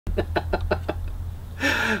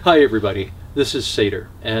Hi everybody, this is Satyr,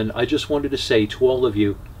 and I just wanted to say to all of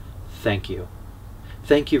you, thank you.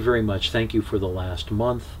 Thank you very much. Thank you for the last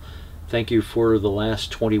month. Thank you for the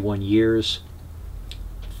last 21 years.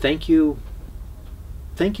 Thank you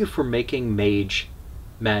for making Mage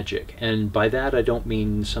magic. And by that I don't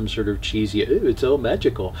mean some sort of cheesy, it's all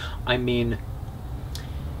magical. I mean,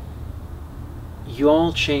 you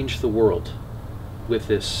all changed the world with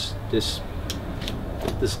this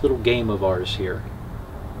little game of ours here.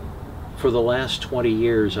 For the last 20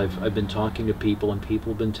 years I've been talking to people, and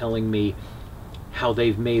people have been telling me how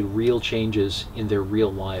they've made real changes in their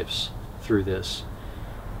real lives through this.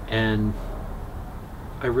 And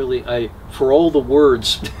for all the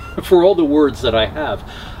words for all the words that I have,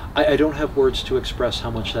 I don't have words to express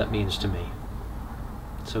how much that means to me.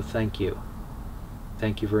 So thank you.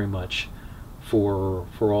 Thank you very much for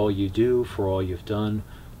all you do, for all you've done,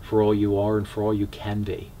 for all you are, and for all you can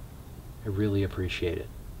be. I really appreciate it.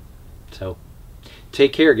 So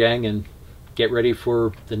take care, gang, and get ready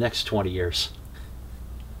for the next 20 years.